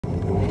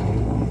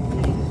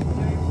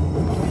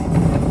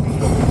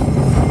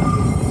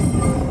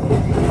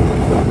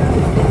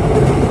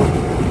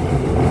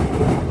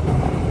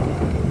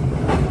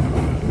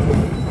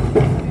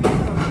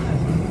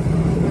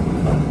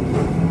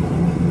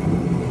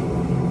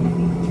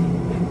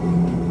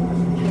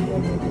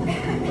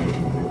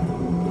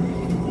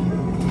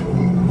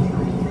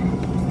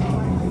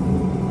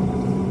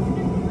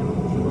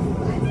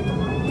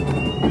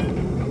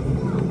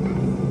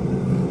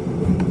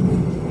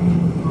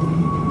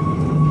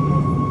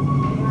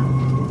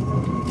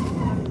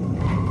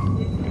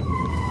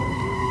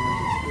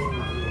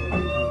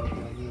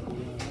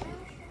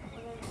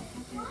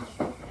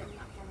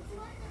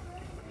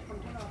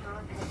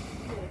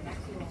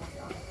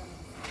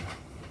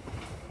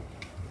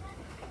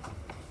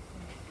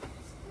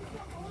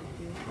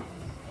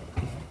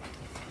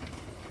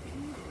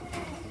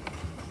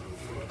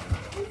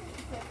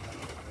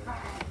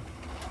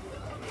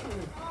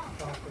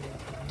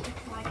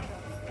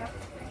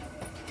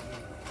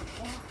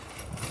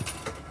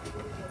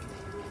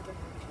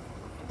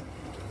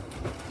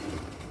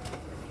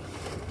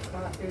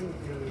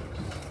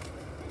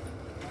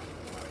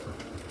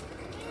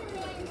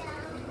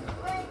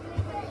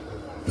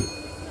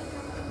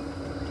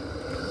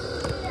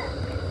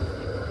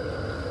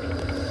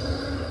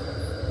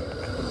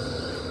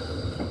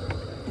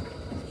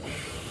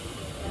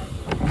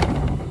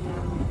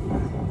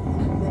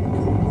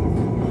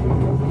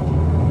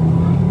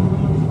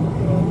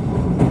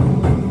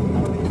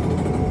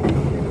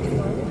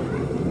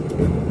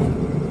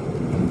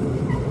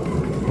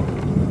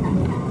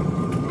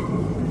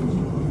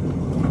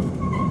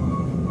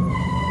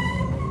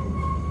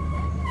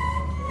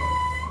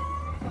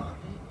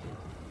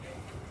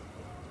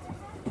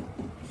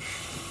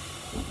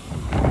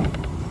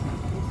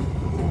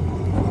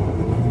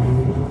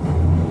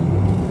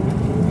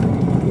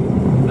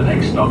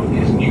Stop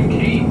is New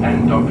Quay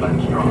and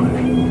Docklands Drive.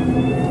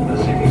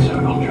 The City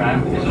Circle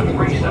tram is a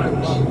free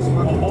service.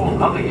 For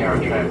all other Yarra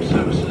Tram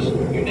services,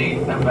 you need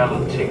a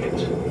valid ticket.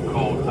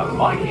 Called a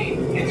Mikey,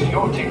 it's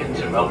your ticket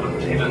to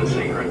Melbourne's hidden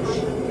secrets.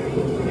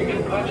 You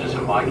can purchase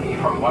a Mikey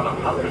from one of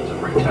hundreds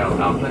of retail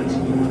outlets,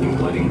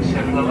 including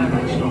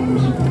 7-Eleven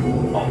stores.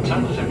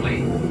 Alternatively,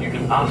 you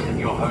can ask at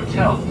your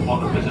hotel or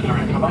the Visitor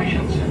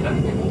Information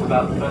Centre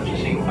about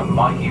purchasing a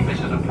Mikey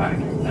Visitor Pack,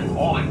 an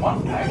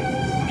all-in-one pack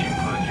which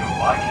includes your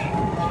Mikey,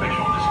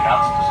 special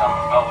discounts to some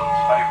of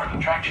Melbourne's favourite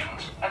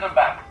attractions, and a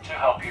map to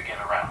help you get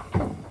around.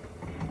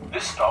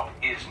 This stop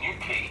is New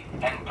Quay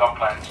and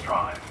Docklands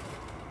Drive.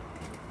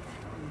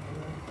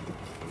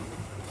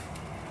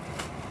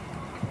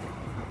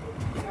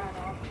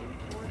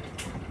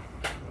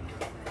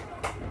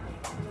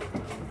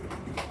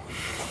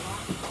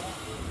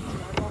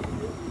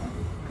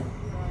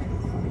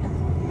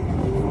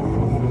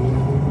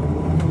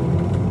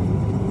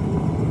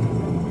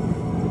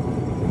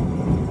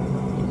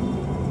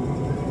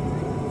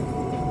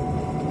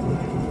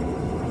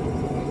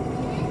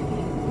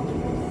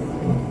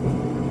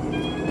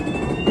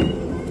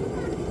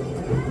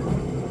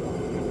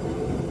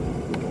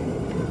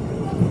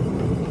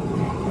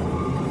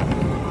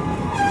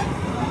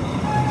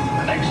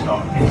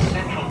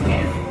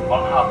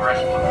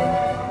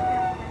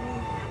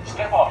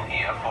 Step off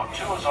here for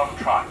tours on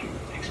trike.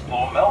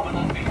 Explore Melbourne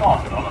and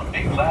beyond on a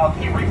big loud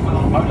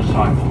three-wheeled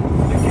motorcycle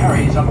that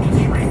carries up to 3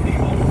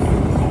 people.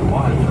 Go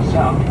wide to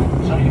south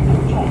so you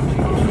can talk to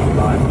your tour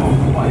guide along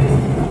the way.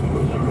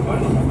 Tours are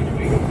available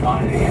between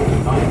 9 AM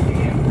and 9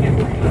 PM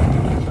every day.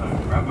 So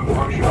grab a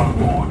brochure on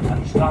board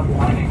and start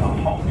planning a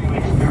whole new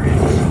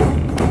experience.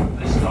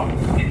 This stop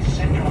is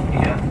Central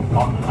Pier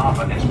on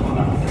Harbour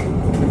Esplanade.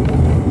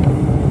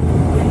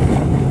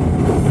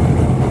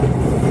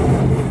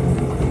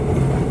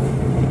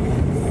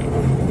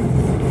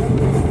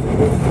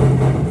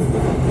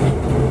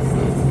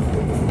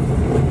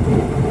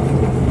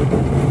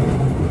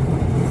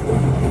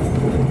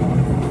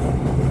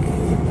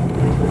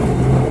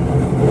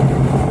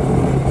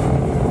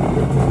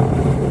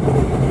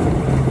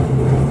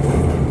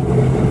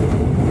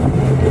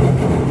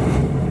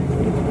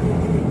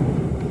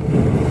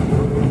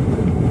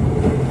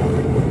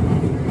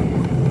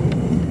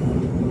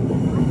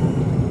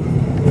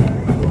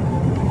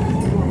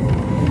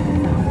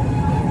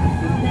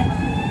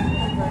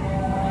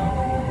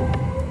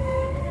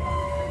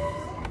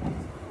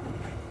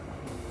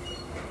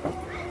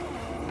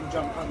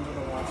 Jump under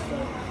the water.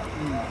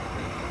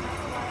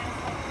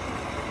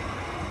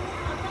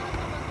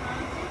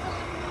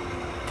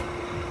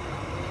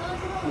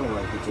 More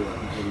like we do on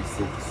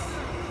 86.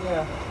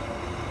 Yeah.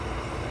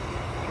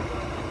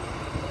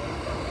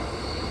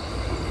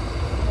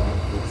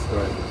 It's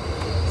great.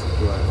 It's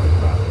great like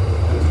that.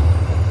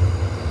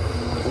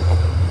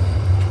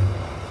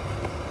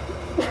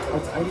 Oh,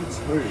 it's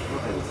 82.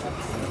 Not 86.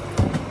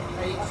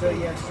 82,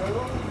 yeah, so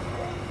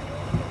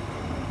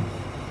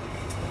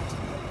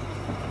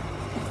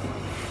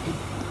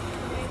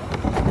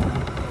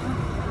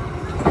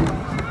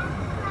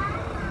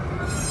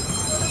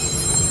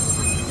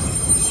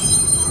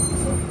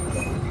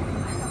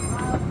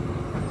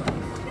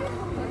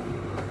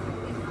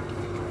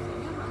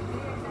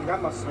that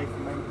must leave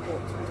from main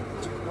port.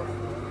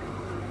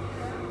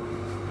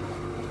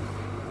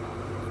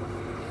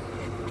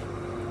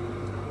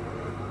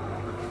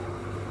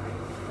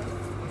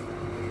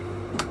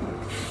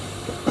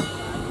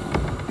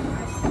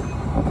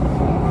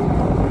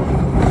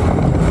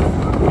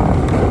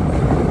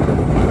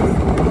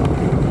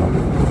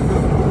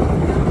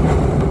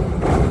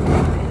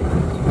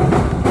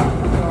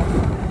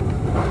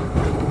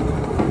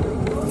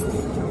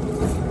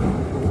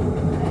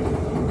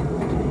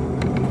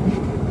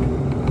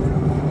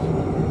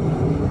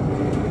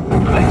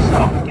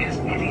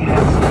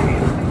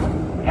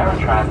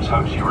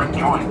 Hopes you're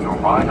enjoying your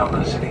ride on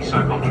the City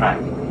Circle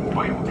tram.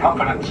 For your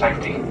comfort and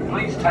safety,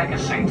 please take a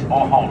seat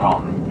or hold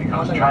on,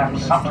 because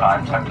trams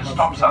sometimes have to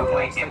stop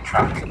suddenly in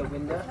traffic.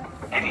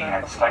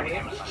 Etihad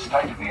Stadium is a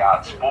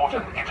state-of-the-art sport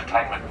and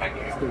entertainment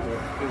venue,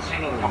 with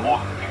seating for more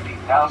than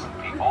 50,000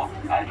 people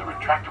and a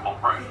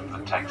retractable roof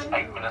that takes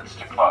 8 minutes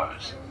to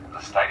close. The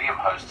stadium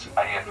hosts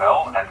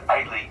AFL and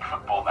A-League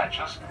football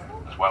matches,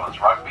 as well as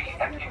rugby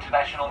and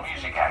international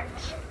music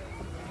acts.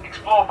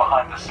 Explore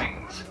behind the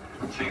scenes,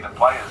 see the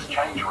players'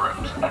 change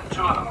rooms and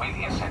tour the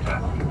media centre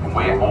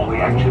where all the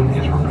action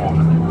is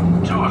reported.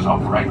 Tours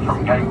operate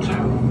from Gate 2,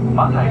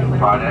 Monday to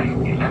Friday,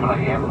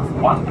 11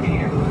 AM, 1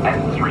 PM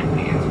and 3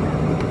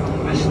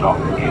 PM. This stop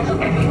is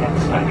Etihad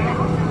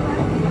Stadium.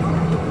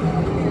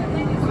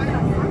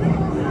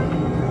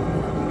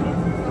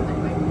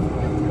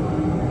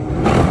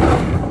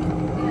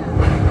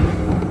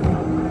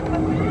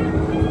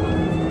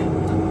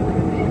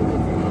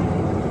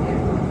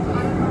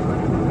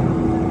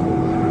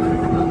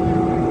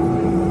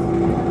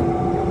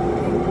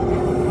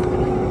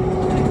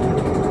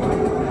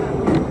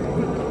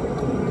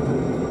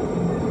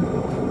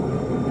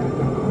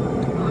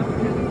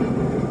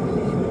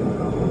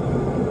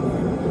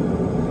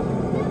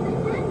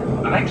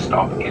 Next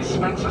stop is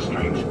Spencer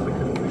Street.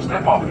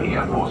 Step off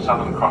here for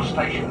Southern Cross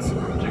Station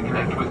to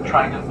connect with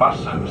train and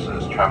bus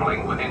services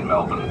travelling within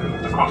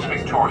Melbourne, across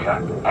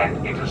Victoria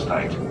and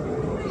interstate.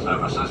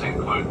 Services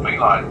include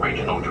B-Line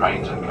regional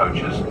trains and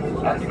coaches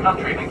and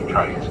CountryLink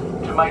trains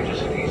to major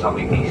cities on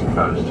the east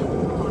coast.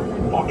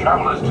 For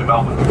travellers to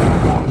Melbourne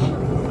airports,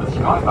 the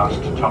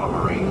Skybus to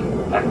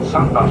Tullamarine and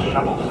Sunbus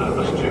shuttle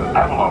service to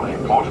Avalon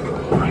Airport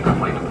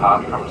frequently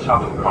depart from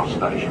Southern Cross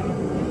Station.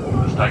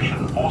 The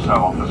station also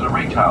offers a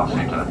retail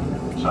centre,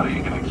 so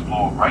you can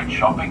explore great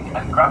shopping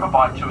and grab a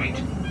bite to eat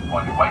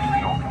while you wait for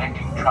your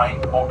connecting train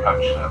or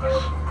coach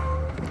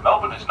service.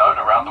 Melbourne is known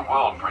around the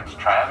world for its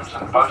trams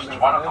and boasts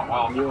one of the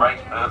world's great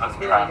urban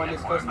tram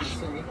networks.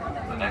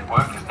 The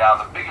network is now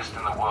the biggest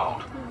in the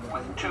world,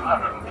 with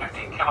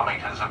 250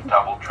 kilometres of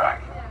double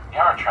track.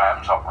 Yarra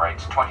Trams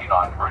operates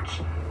 29 routes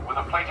with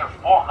a fleet of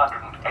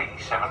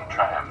 487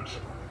 trams.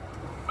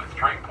 With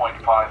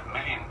 3.5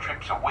 million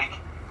trips a week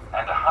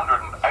and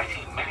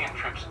 180 million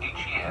trips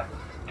each year,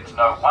 it's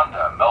no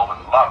wonder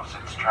Melbourne loves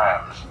its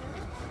trams.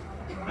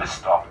 This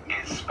stop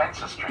is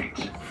Spencer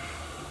Street.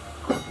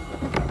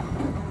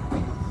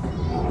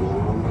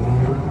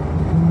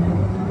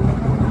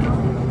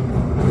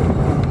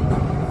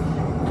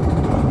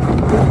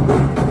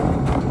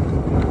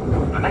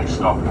 The next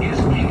stop is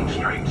King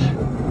Street.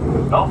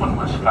 Melbourne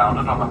was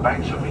founded on the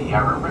banks of the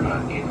Yarra River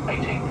in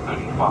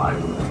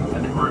 1835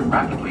 and grew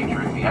rapidly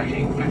during the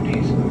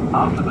 1850s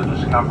after the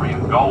discovery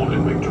of gold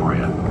in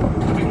Victoria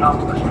to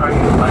become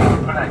Australia's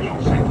main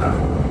financial centre.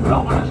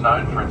 Melbourne is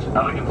known for its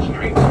elegant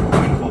streets and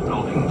beautiful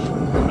buildings,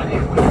 many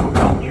of which were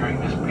built during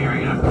this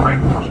period of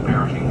great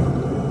prosperity.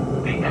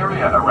 The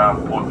area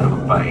around Port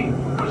Phillip Bay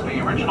was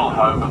the original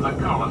home of the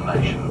Kulin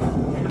Nation,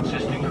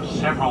 consisting of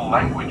several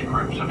language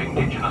groups of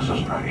Indigenous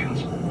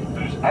Australians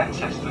whose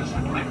ancestors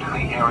had lived in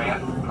the area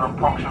for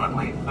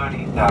approximately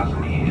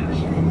 30,000 years.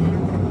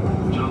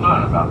 To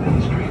learn about the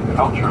history and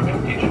culture of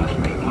Indigenous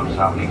people of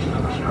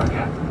southeastern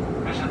Australia,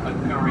 visit the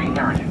Koori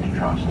Heritage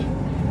Trust,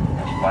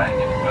 displaying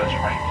a diverse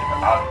range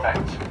of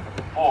artefacts,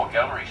 4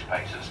 gallery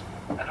spaces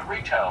and a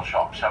retail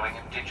shop selling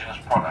Indigenous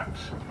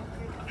products.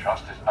 The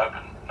Trust is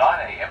open 9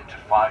 AM to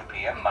 5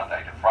 PM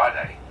Monday to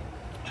Friday.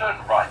 Turn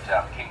right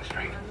down King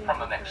Street from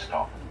the next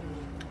stop.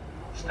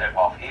 Step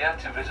off here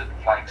to visit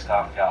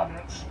Flagstaff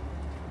Gardens.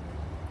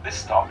 This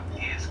stop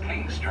is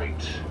King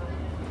Street.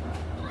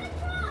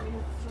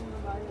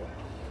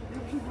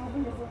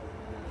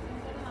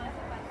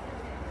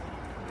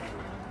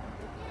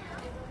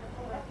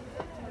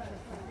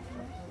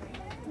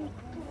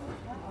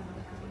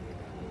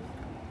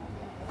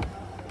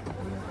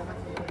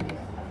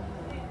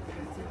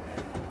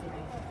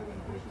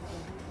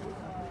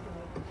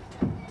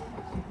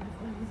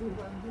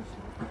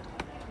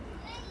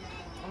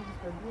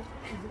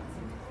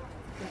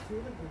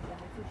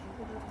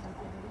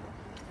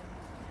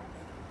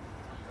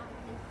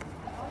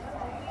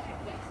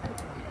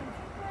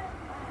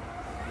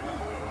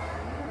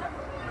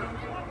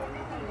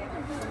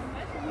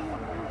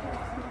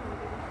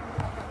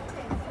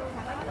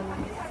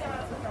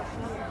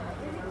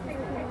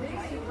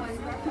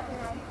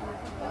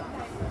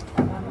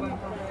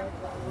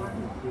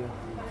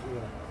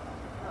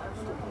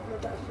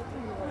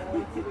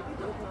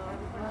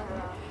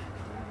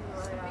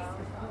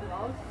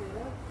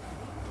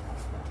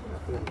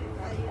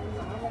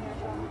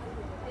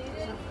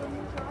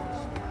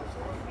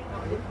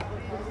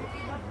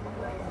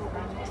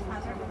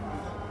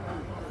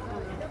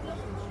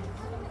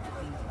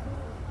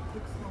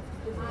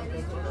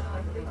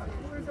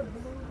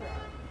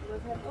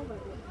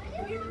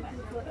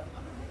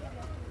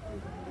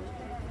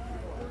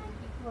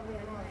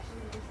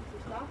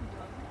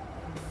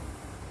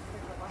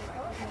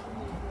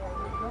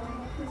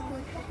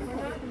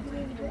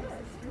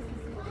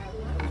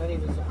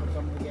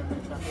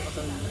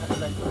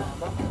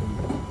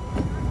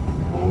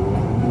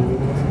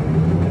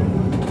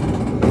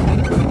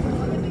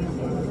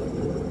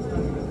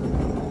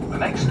 The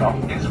next stop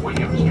is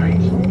William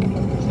Street.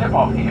 Step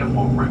off here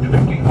for Route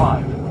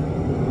 55.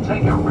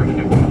 Take a Route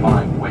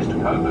 55 West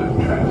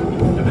Coburg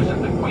tram to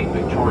visit the Queen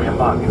Victoria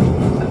Market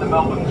and the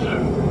Melbourne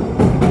Zoo.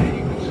 There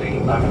you can see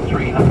over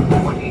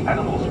 320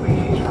 animal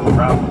species from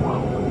around the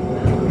world.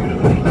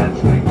 Beautifully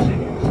landscaped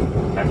cities.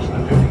 Catch the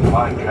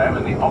 55 tram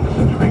in the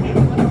opposite direction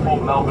for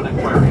Melbourne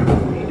Aquarium.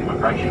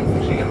 Administration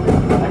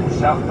Museum, and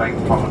South Bank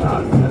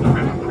Promenade and the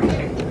River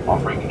Precinct,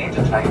 offering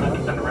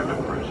entertainment and river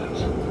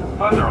cruises.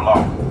 Further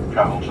along,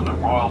 travel to the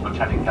Royal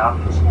Botanic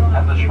Gardens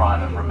and the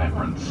Shrine of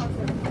Remembrance.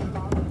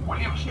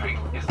 William Street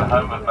is the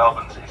home of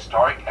Melbourne's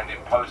historic and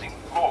imposing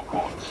law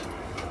courts,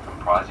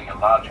 comprising a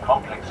large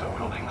complex of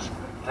buildings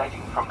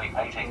dating from the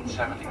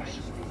 1870s.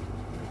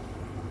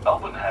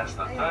 Melbourne has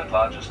the third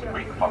largest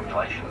Greek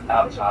population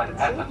outside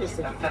Athens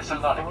and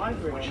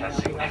Thessaloniki, which has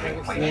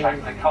significantly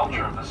shaped the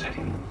culture of the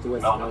city.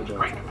 Melbourne's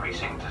Greek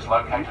precinct is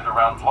located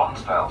around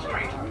Lonsdale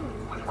Street,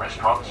 with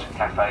restaurants,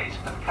 cafes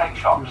and cake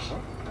shops.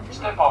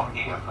 Step off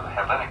here for the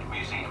Hellenic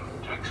Museum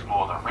to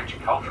explore the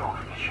rich cultural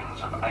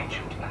traditions of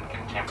ancient and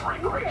contemporary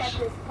Greece.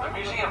 The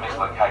museum is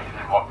located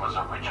in what was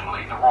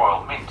originally the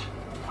Royal Mint,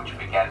 which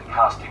began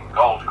casting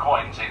gold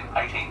coins in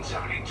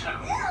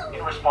 1872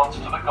 in response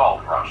to the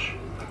gold rush.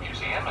 The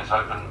museum is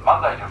open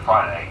Monday to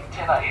Friday,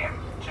 10 a.m.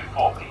 to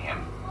 4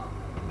 p.m.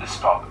 This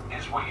stop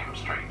is William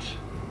Street.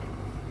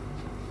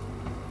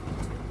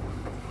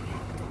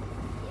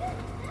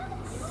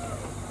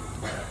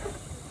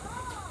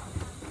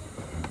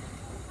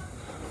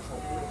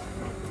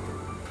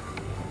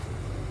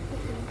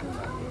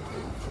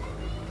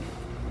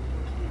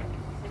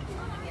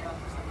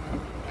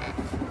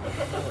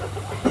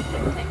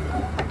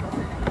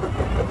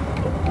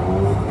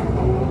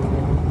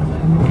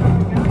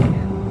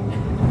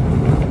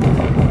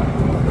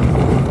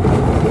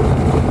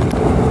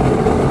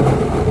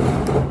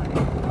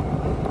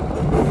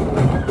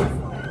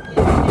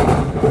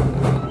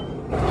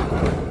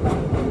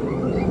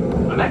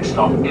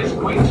 Stop is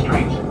Queen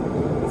Street.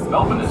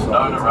 Melbourne is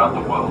known around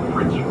the world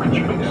for its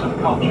rich mix of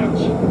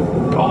cultures.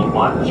 Gold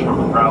miners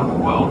from around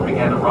the world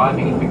began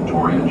arriving in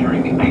Victoria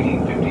during the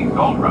 1850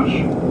 gold rush.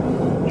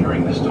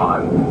 During this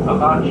time, a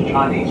large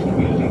Chinese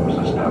community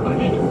was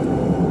established.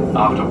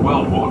 After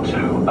World War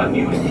II, a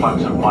new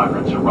influx of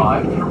migrants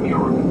arrived from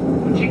Europe,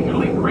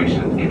 particularly Greece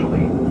and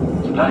Italy.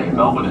 Today,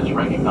 Melbourne is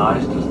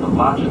recognised as the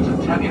largest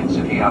Italian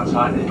city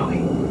outside Italy.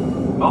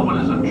 Melbourne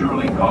is a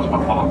truly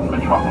cosmopolitan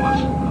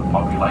metropolis,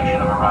 population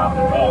of around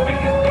 4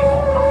 million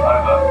people from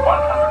over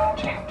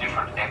 110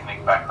 different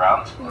ethnic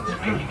backgrounds and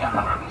speaking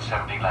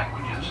 170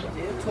 languages.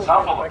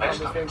 Sample the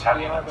best of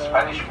Italian and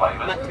Spanish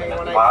flavours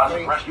at bars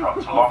and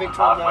restaurants along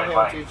Hardway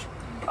Lane,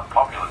 a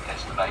popular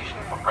destination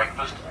for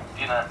breakfast,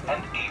 dinner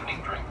and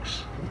evening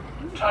drinks.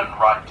 Turn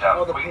right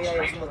down Queen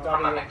Street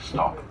from the next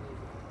stop.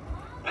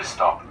 This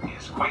stop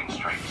is Queen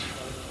Street.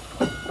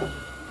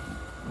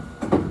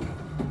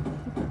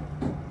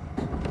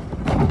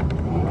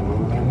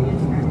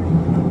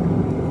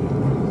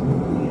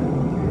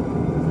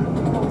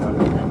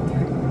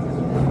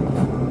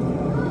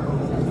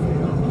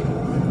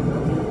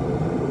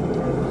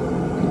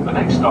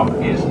 Stop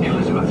is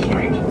Elizabeth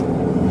Street.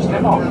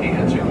 Step off here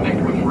to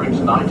connect with routes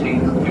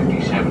 19,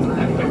 57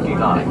 and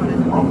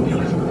 59 from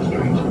Elizabeth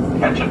Street.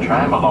 Catch a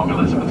tram along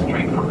Elizabeth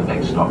Street from the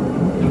next stop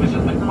to visit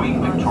the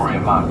Queen Victoria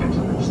Market.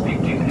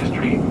 Steeped in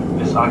history,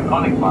 this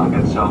iconic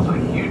market sells a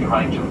huge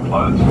range of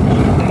clothes and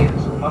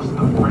souvenirs, plus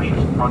the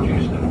freshest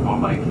produce and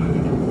gourmet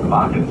food. The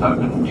market is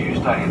open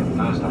Tuesday and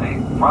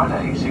Thursday,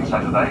 Friday,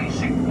 Saturday,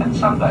 and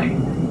Sunday.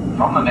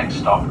 From the next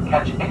stop,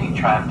 catch any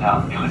tram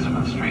down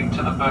Elizabeth Street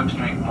to the Bourke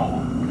Street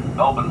Mall,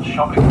 Melbourne's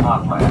shopping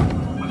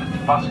heartland, with its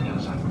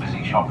buskers and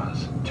busy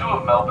shoppers. Two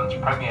of Melbourne's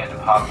premier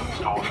department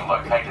stores are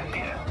located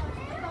here.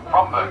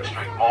 From Bourke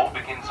Street Mall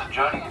begins a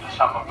journey into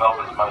some of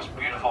Melbourne's most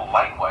beautiful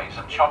laneways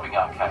and shopping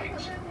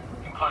arcades,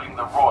 including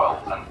the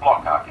Royal and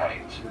Block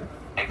arcades.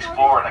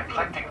 Explore an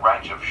eclectic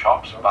range of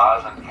shops,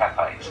 bars and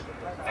cafes,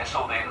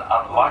 nestled in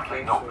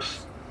unlikely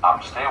nooks,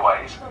 up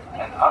stairways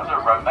and under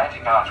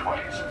romantic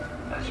archways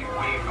as you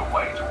weave your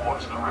way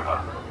towards the river.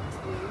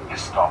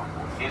 This stop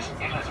is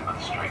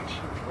Elizabeth Street.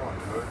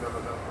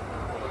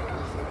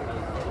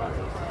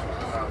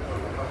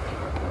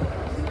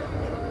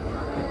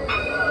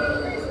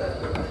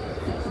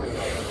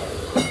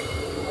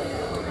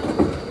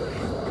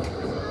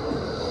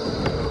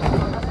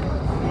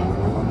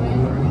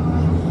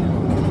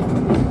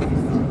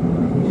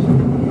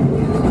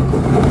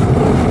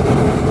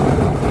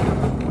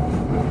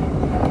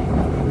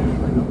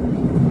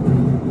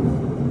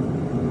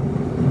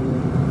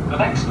 The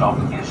next stop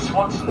is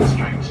Swanston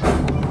Street.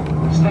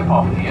 Step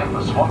off here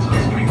for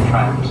Swanston Street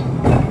trams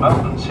at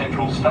Melbourne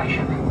Central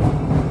Station.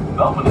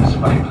 Melbourne is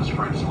famous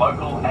for its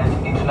local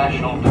and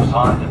international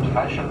design and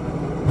fashion.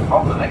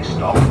 From the next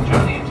stop,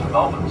 journey into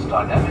Melbourne's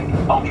dynamic,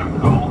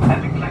 ultra-cool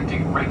and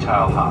eclectic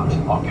retail heart,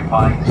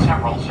 occupying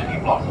several city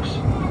blocks.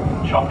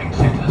 Shopping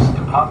centres,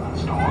 department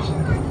stores,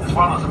 as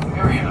well as a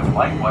myriad of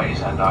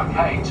laneways and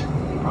arcades,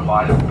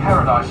 provide a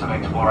paradise of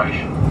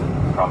exploration,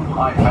 from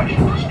high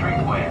fashion to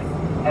streetwear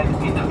and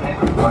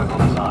independent local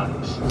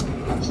designers.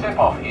 Step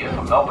off here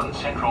for Melbourne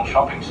Central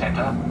Shopping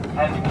Centre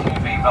and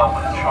QV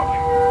Melbourne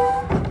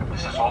Shopping.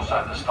 This is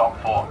also the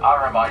stop for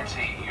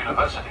RMIT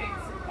University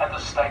and the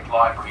State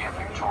Library of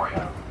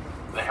Victoria.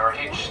 The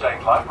Heritage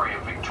State Library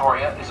of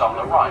Victoria is on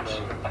the right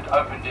and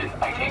opened in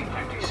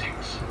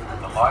 1856.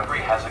 The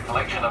library has a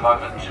collection of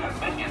over 2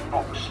 million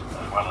books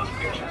as well as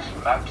pictures.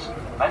 maps,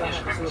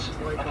 manuscripts,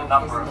 and a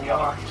number of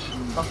galleries.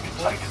 You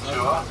can take a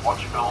tour,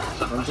 watch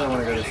films, and listen to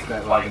music,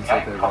 play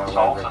game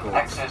consoles, and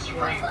access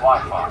free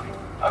Wi-Fi.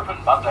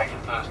 Open Monday to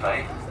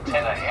Thursday,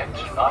 10 a.m.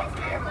 to 9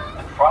 p.m,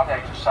 and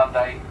Friday to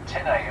Sunday,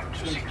 10 a.m.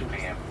 to 6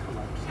 p.m.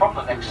 From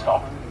the next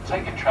stop,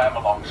 take a tram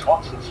along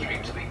Swanson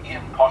Street to the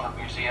Ian Potter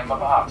Museum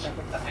of Art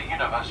at the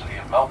University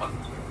of Melbourne.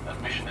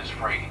 Admission is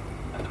free,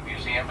 and the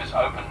museum is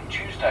open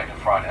Tuesday to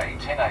Friday,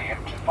 10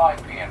 a.m. to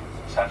 5 p.m,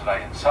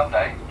 Saturday and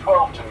Sunday,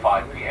 12 to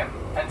 5 p.m,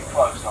 and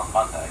closed on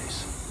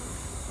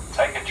Mondays.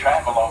 Take a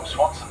tram along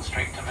Swanson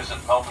Street to visit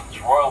Melbourne's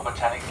Royal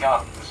Botanic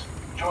Gardens.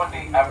 Join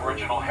the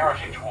Aboriginal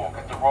Heritage Walk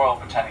at the Royal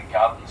Botanic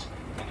Gardens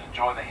and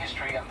enjoy the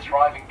history and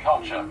thriving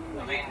culture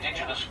of the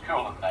Indigenous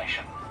Kulin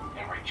Nation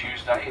every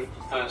Tuesday,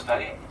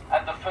 Thursday,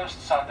 and the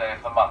first Sunday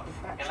of the month,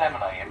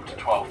 11 a.m. to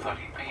 12:30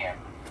 p.m.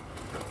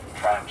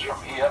 Trams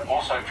from here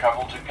also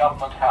travel to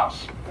Government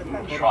House,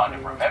 the Shrine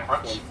of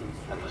Remembrance,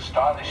 and the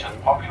stylish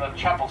and popular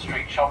Chapel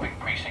Street shopping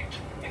precinct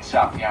in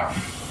South Yarra.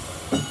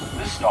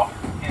 This stop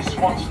is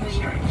Swanson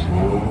Street.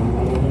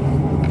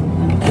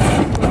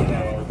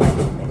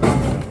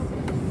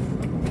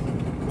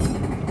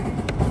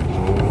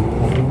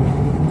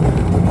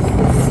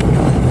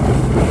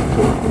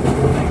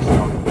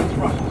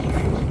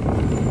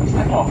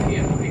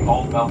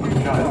 Melbourne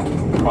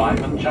Jail,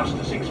 Crime and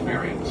Justice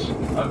Experience,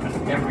 open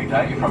every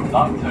day from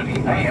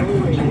 9:30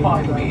 a.m. to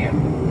 5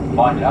 p.m.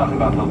 Find out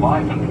about the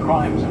life and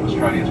crimes of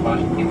Australia's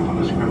most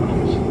infamous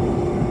criminals.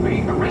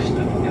 Be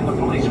arrested in the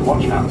police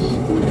watch house,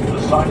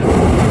 the site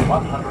of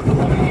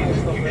 130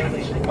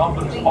 executions.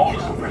 Melbourne's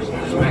oldest prison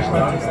is best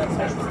known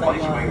as the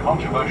place where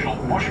controversial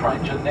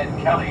bushranger Ned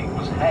Kelly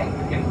was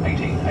hanged in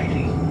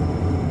 1880.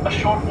 A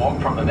short walk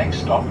from the next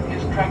stop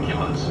is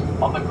Dracula's,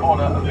 on the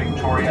corner of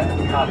Victoria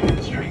and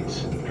Cardigan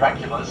Streets.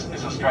 Dracula's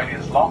is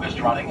Australia's longest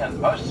running and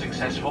most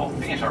successful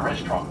theatre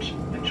restaurant.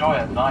 Enjoy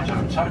a night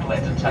of total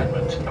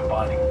entertainment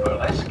combining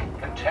burlesque,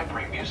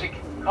 contemporary music,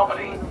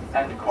 comedy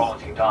and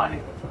quality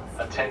dining.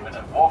 A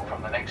 10-minute walk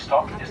from the next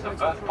stop is the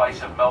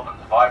birthplace of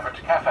Melbourne's vibrant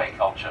cafe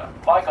culture,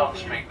 Lygon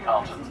Street,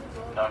 Carlton.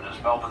 Known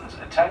as Melbourne's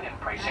Italian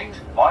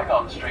precinct,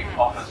 Lygon Street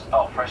offers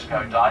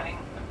alfresco dining,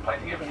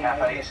 plenty of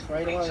cafes,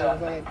 pizza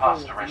and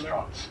pasta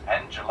restaurants,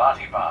 and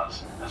gelati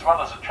bars, as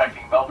well as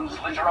attracting Melbourne's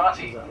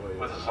literati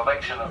with a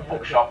selection of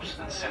bookshops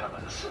and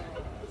cinemas.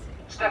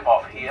 Step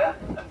off here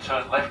and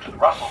turn left at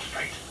Russell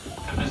Street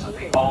to visit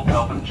the Old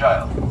Melbourne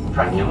Jail,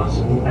 Dracula's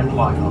and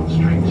Lygon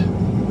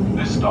Street.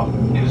 This stop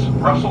is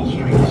Russell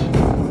Street.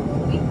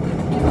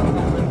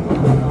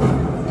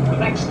 The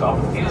next stop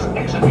is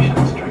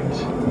Exhibition Street.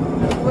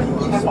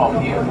 Step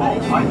off here for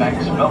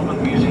IMAX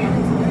Melbourne Museum.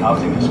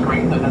 Housing a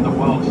screen that had the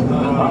world's third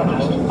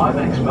largest,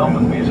 IMAX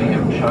Melbourne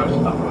Museum shows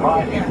a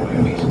variety of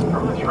movies,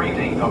 from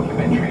 3D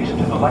documentaries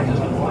to the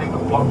latest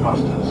Hollywood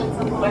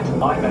blockbusters. Let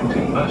IMAX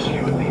immerse you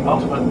in the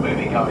ultimate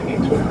movie-going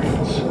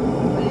experience.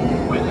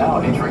 We're now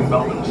entering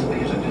Melbourne's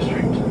theatre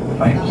district,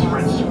 famous for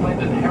its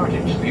splendid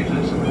heritage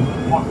theatres and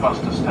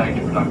blockbuster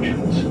stage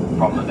productions.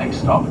 From the next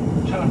stop,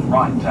 turn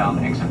right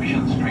down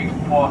Exhibition Street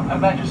for Her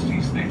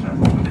Majesty's Theatre,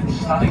 with its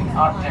stunning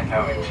Art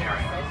Deco interior,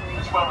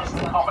 as well as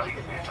the Comedy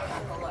Theatre.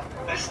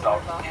 This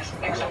stop is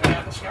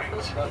Exhibition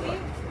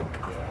Street.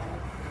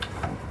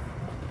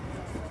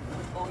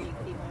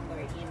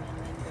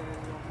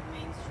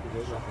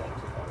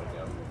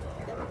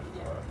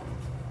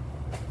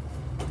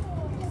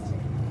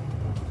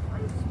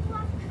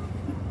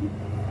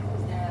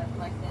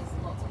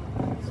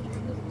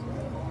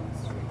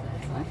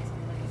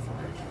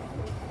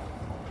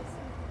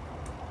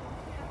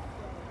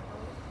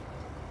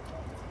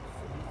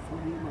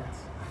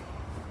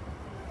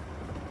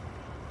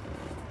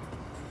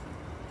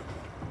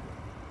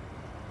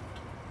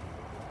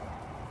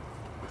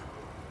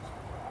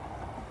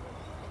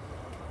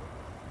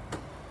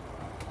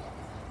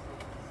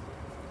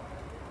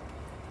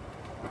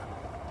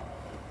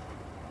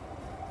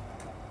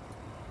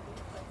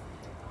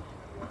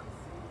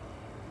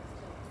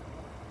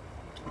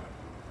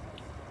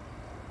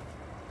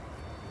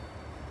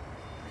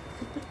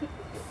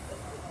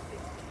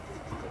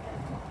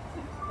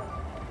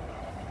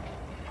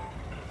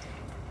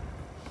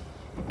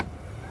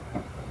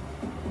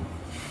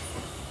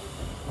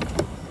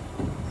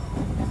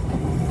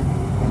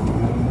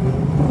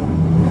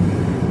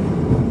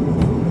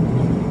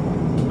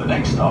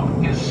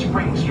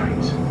 Spring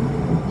Street.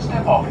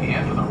 Step off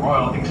here for the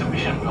Royal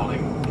Exhibition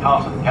Building,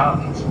 Carlton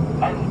Gardens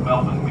and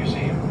Melbourne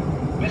Museum.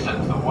 Visit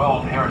the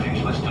World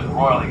Heritage listed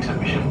Royal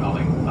Exhibition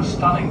Building, a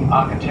stunning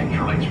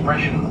architectural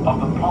expression of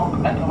the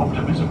pomp and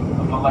optimism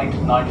of the late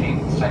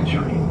 19th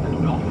century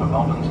and built for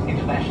Melbourne's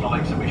International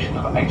Exhibition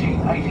of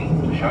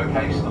 1880 to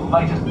showcase the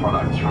latest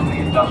products from the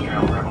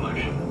Industrial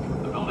Revolution.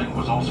 The building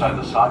was also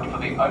the site for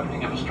the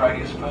opening of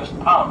Australia's first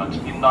Parliament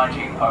in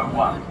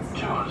 1901.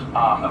 Tours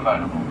are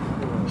available.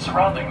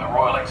 Surrounding the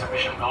Royal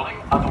Exhibition Building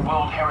are the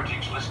World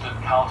Heritage listed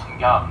Carlton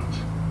Gardens,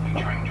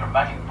 featuring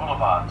dramatic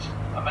boulevards,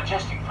 a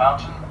majestic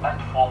fountain and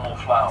formal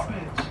flower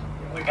beds.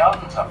 The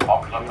gardens are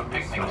popular for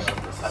picnics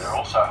and are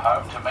also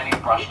home to many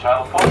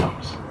brush-tailed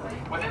bottoms.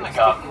 Within the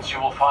gardens you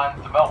will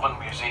find the Melbourne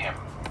Museum.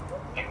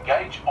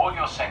 Engage all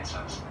your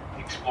senses,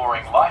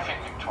 exploring life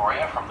in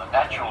Victoria from the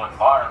natural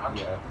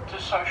environment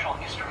to social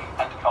history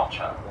and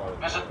culture.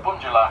 Visit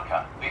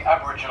Bunjalaka, the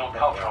Aboriginal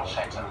Cultural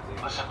Centre.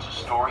 Listen to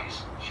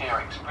stories, share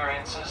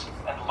experiences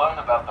and learn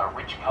about the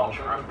rich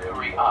culture of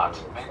Koori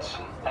art,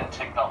 medicine and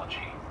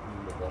technology.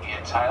 Hear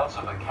tales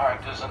of the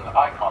characters and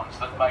icons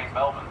that made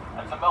Melbourne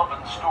at the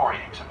Melbourne Story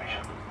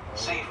exhibition.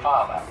 See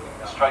Farlap,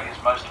 Australia's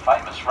most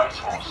famous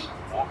racehorse.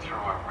 Walk through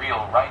a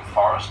real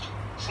rainforest.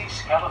 See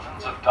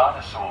skeletons of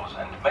dinosaurs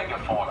and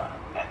megafauna,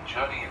 and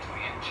journey into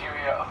the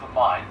interior of the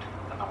mind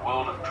and the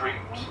world of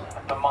dreams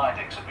at the Mind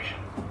exhibition.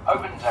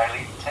 Open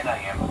daily 10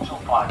 a.m. till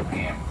 5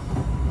 p.m.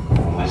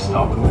 This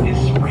stop is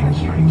Spring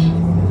Street.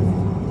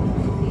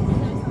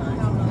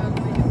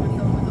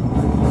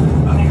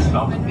 The next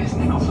stop is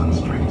Nicholson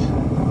Street.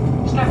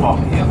 Step off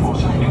here for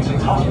St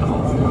Vincent's Hospital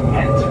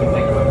and to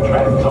connect with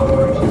trams on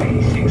routes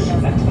 86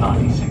 and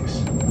 96.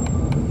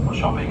 For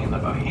shopping in the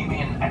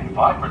bohemian and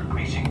vibrant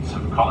precincts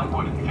of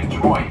Collingwood and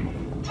Fitzroy,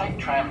 take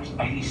trams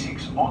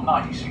 86 or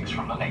 96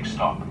 from the next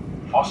stop.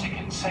 Fossick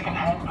and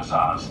second-hand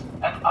bazaars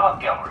and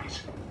art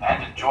galleries,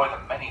 and enjoy the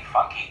many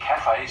funky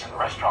cafes and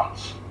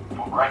restaurants.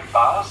 For great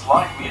bars,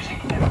 live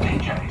music and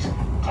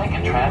DJs, take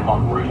a tram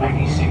on Route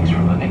 86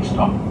 from the next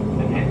stop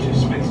and head to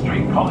Smith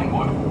Street,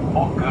 Collingwood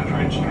or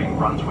Gertrude Street,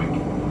 Brunswick.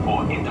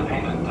 For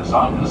independent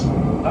designers,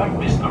 don't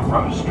miss the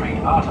Rose Street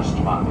Artist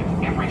Market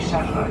every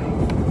Saturday.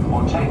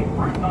 Or take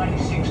Route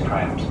 96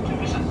 trams to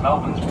visit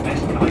Melbourne's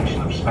best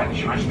collection of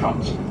Spanish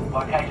restaurants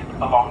located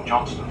along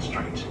Johnston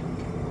Street.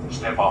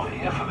 Step off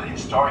here for the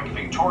historic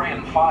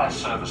Victorian Fire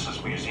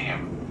Services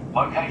Museum,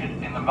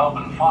 located in the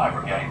Melbourne Fire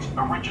Brigade's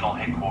original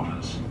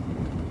headquarters.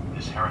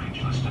 This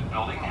heritage-listed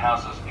building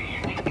houses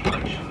a unique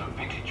collection of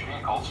vintage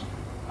vehicles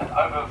and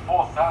over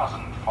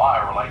 4,000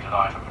 fire-related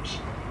items.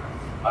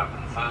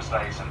 Open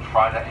Thursdays and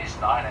Fridays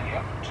 9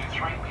 a.m. to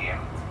 3 p.m.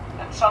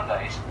 and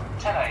Sundays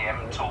 10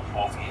 a.m. till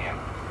 4 p.m.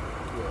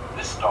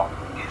 This stop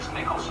is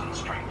Nicholson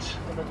Street.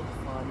 Never did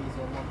the fire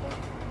museum one day.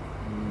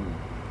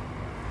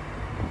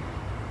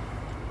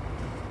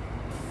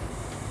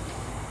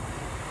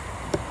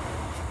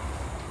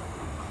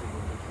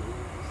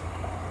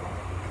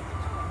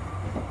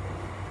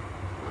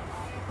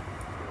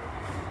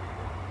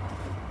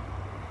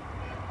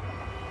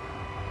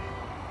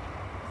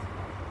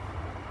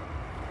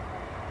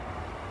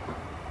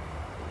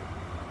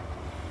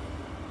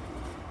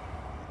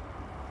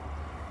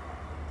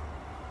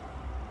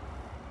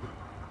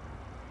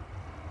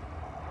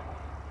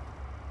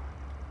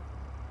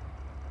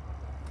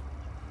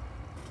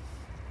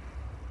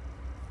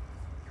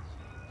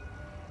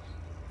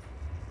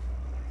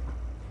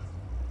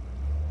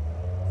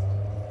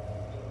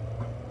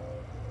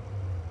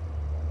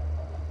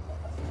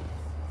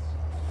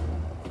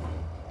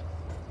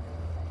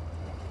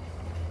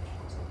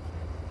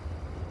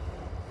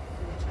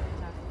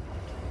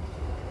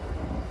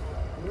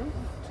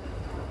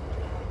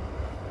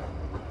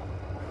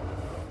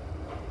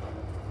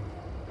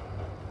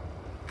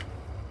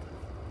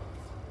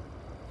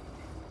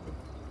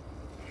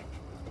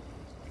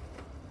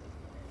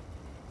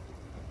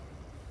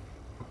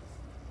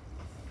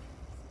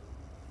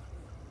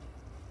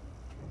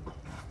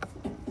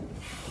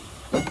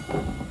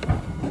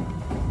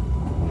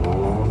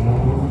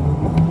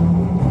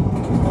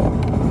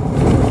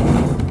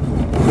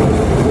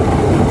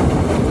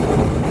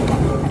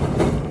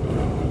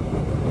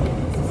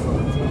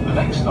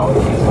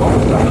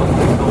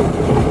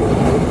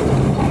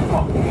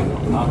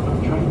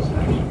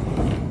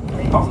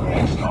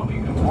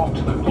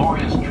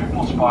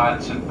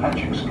 St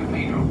Patrick's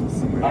Cathedral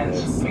and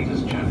St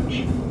Peter's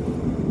Church.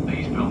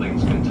 These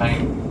buildings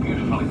contain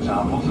beautiful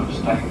examples of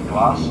stained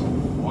glass,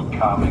 wood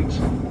carvings,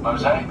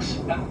 mosaics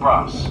and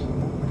brass.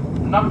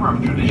 A number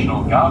of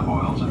traditional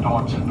gargoyles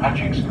adorn St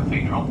Patrick's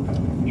Cathedral,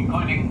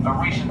 including a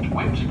recent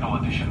whimsical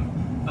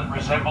addition that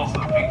resembles the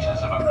features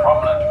of a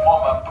prominent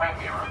former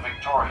Premier of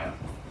Victoria.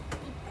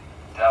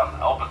 Down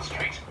Albert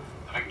Street,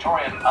 the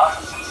Victorian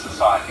Artisans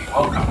Society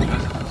welcomes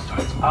visitors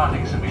to its art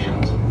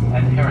exhibitions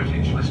and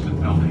heritage-listed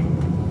building.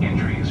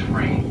 Entry is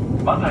free,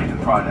 Monday to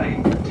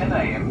Friday, 10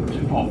 a.m.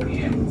 to 4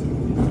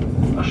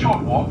 p.m. A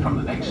short walk from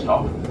the next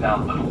stop,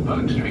 down Little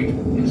Bourke Street,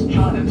 is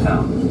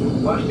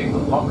Chinatown, boasting the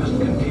longest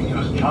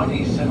continuous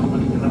Chinese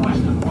settlement in the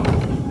Western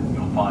world.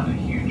 You'll find a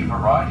huge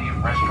variety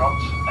of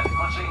restaurants and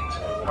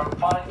cuisines, from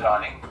fine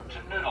dining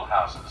to noodle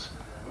houses,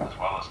 as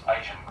well as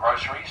Asian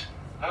groceries,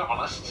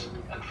 herbalists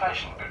and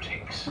fashion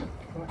boutiques.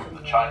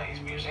 The Chinese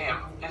Museum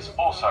is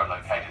also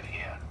located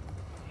here.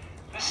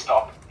 This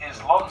stop is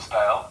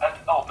Lonsdale and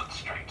Albert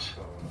Street.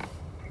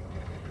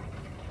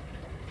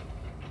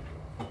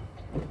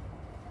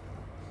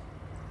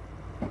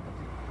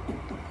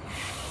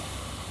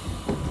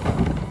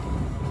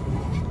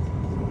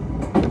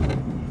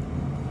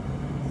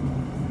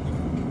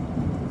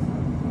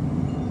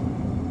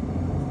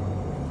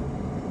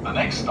 The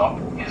next next stop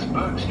is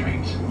Burke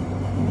Street.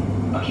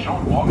 A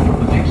short walk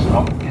from the next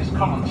stop is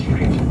Collins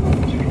Street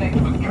to connect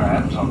with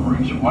trams on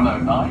routes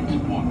 109 to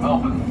Port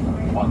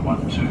Melbourne,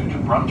 112 to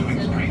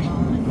Brunswick Street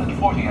and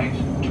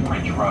 48 to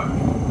Bridge Road.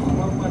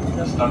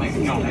 The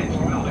stunning gilt-edged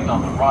building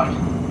on the right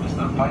is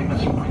the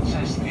famous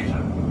Princess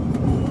Theatre.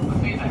 The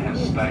theatre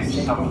has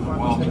staged some of the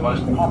world's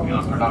most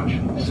popular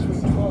productions.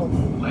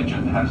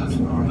 Legend has it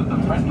that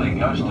the friendly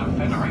ghost of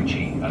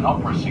Federici, an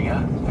opera singer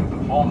who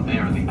performed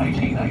there in the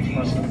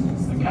 1880s,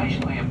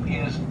 occasionally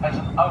appears as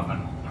an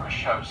omen for a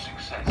show's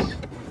success.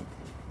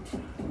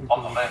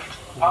 On the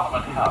left,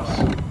 Parliament House,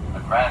 a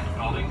grand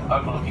building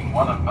overlooking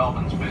one of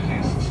Melbourne's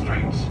busiest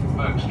streets,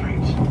 Burke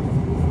Street.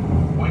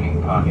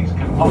 Wedding parties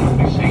can often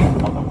be seen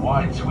on the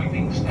wide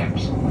sweeping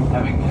steps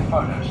having their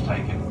photos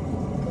taken.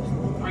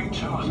 Free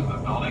tours of the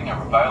building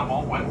are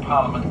available when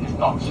Parliament is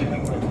not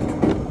sitting.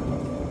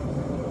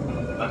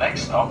 The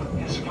next stop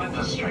is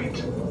Flinders Street.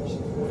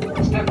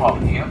 Step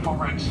off here for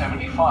Route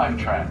 75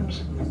 trams.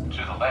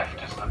 To the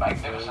left is the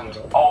magnificent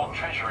Old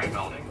Treasury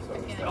Building,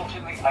 built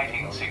in the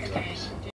 1860s.